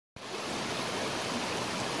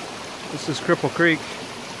This is Cripple Creek.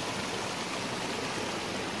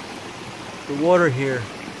 The water here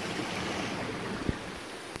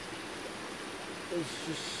is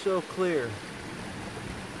just so clear.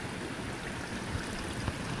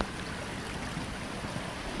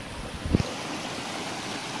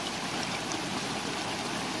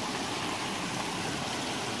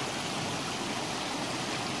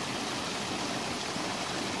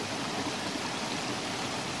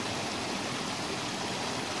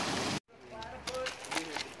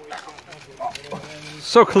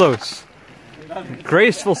 So close.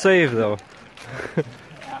 Graceful save though.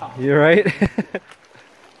 You right?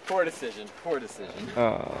 Poor decision. Poor decision.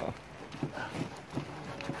 Oh.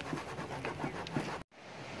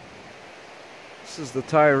 This is the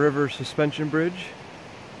Ty River Suspension Bridge.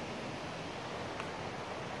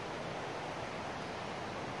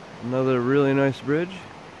 Another really nice bridge.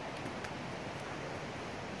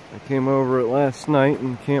 I came over it last night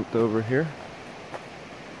and camped over here.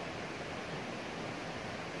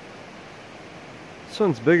 This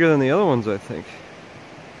one's bigger than the other ones, I think.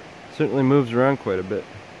 Certainly moves around quite a bit.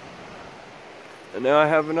 And now I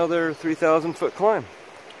have another 3,000 foot climb.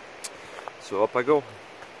 So up I go.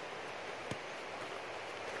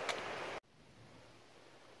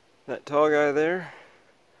 That tall guy there,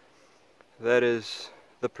 that is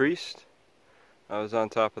the priest. I was on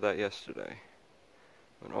top of that yesterday.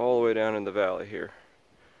 Went all the way down in the valley here.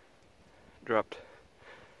 Dropped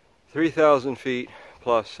 3,000 feet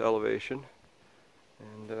plus elevation.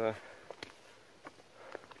 And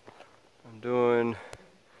I'm doing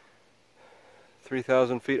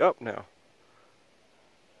 3,000 feet up now.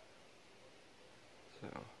 So,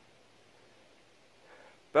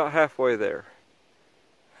 about halfway there.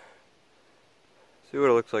 See what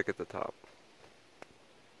it looks like at the top.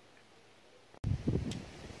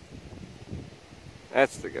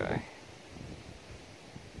 That's the guy.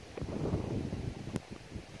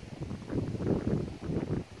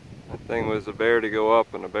 That thing was a bear to go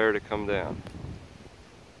up and a bear to come down.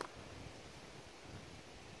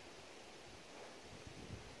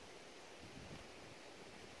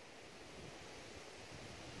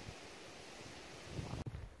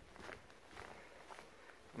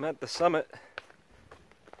 I'm at the summit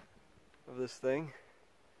of this thing.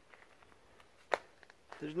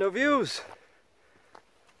 There's no views.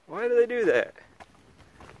 Why do they do that?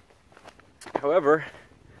 However,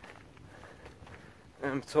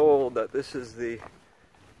 I'm told that this is the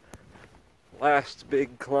last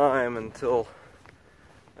big climb until,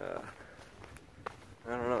 I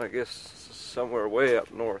don't know, I guess somewhere way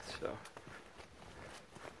up north, so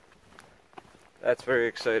that's very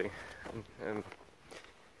exciting. And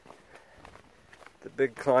the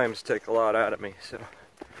big climbs take a lot out of me, so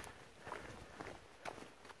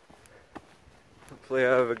hopefully I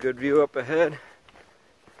have a good view up ahead.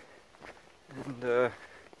 And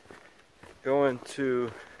going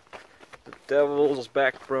to the Devil's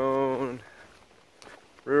Backbone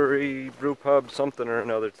Brewery, brew pub, something or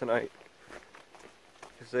another tonight.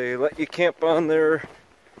 Because they let you camp on there.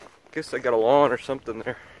 I guess they got a lawn or something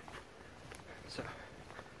there. So,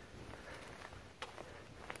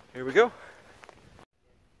 here we go.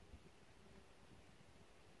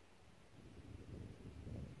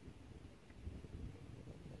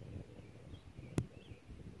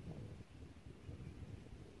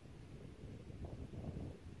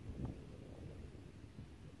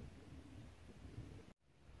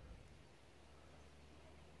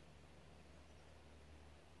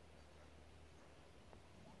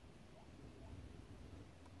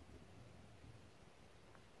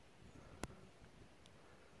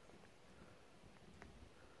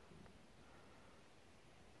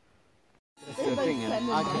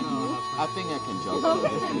 I think I can jump it. I'm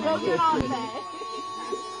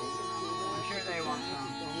sure they want some.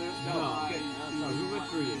 No, who went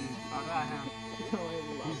through you? I got him.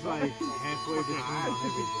 He's like halfway between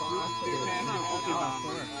everything.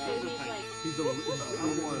 He's a little bit like a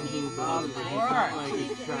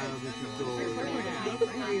child that you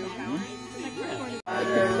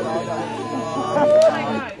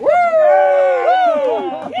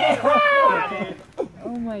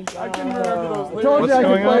Oh my god. I can remember those lyrics. I told you I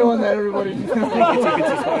could play one that everybody just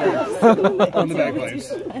on the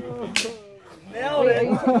bagpipes. Nailed it. Are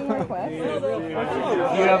you taking requests? Do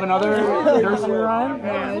you have another nursery rhyme? No,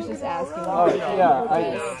 I was just asking. Oh, yeah,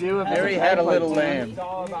 I do. Harry had a little lamb.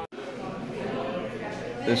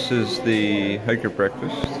 This is the hiker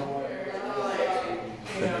breakfast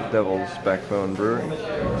at the Devil's Backbone Brewery.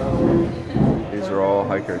 These are all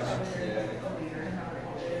hikers.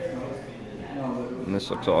 And this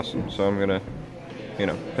looks awesome, so I'm gonna,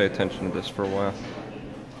 pay attention to this for a while.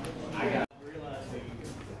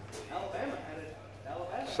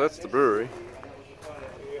 So that's the brewery.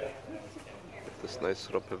 This nice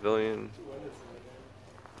little pavilion.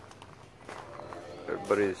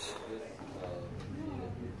 Everybody's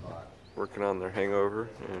working on their hangover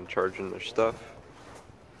and charging their stuff.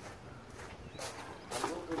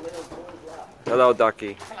 Hello,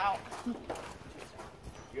 Ducky.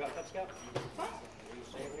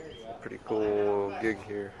 Pretty cool gig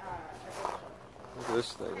here. Look at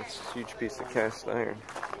this thing. It's a huge piece of cast iron.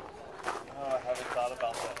 I haven't thought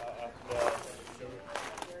about that.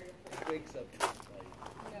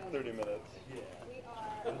 30 minutes.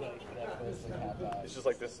 It's just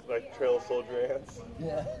like this, like trail of soldier ants.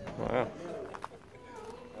 Wow.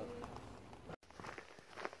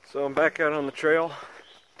 So I'm back out on the trail.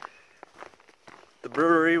 The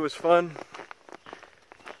brewery was fun.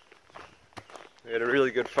 We had a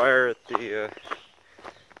really good fire at the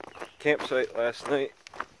campsite last night.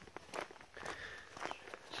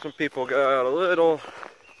 Some people got out a little,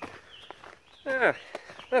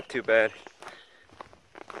 not too bad.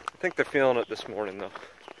 I think they're feeling it this morning though.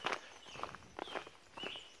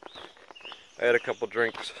 I had a couple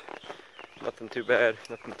drinks, nothing too bad,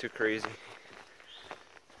 nothing too crazy.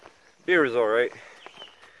 Beer was alright.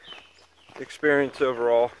 The experience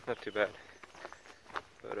overall, not too bad.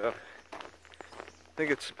 But I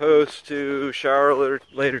think it's supposed to shower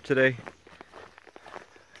later today.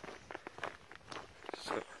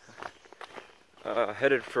 So,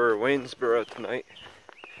 headed for Waynesboro tonight.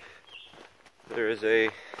 There is a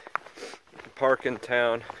park in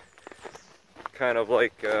town, kind of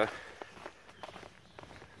like is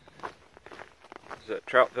that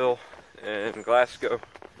Troutville and Glasgow,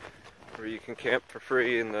 where you can camp for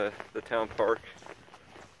free in the town park.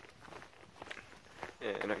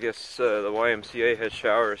 And I guess the YMCA has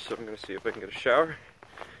showers, so I'm going to see if I can get a shower.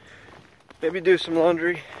 Maybe do some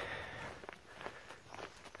laundry.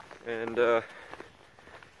 And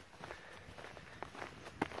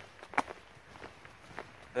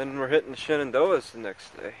then we're hitting Shenandoah's the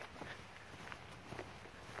next day.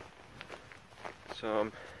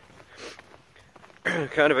 So I'm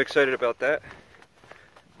kind of excited about that.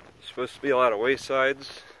 There's supposed to be a lot of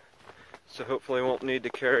waysides, so hopefully I won't need to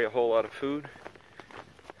carry a whole lot of food.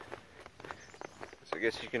 So I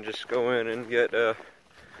guess you can just go in and get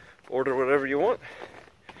order whatever you want.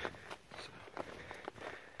 So,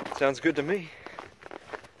 sounds good to me.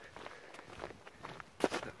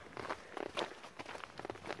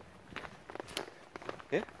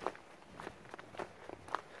 Yeah.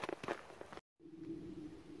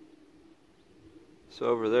 So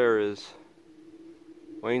over there is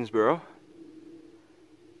Waynesboro.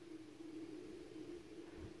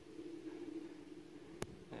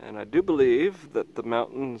 And I do believe that the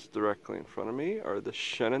mountains directly in front of me are the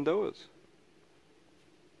Shenandoahs.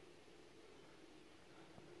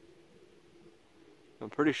 I'm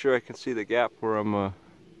pretty sure I can see the gap where I'm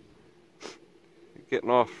getting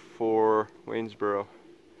off for Waynesboro.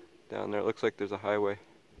 Down there, it looks like there's a highway.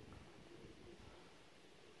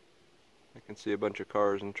 I can see a bunch of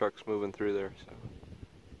cars and trucks moving through there. So.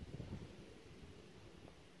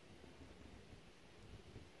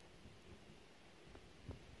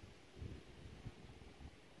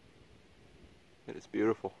 It is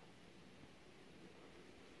beautiful.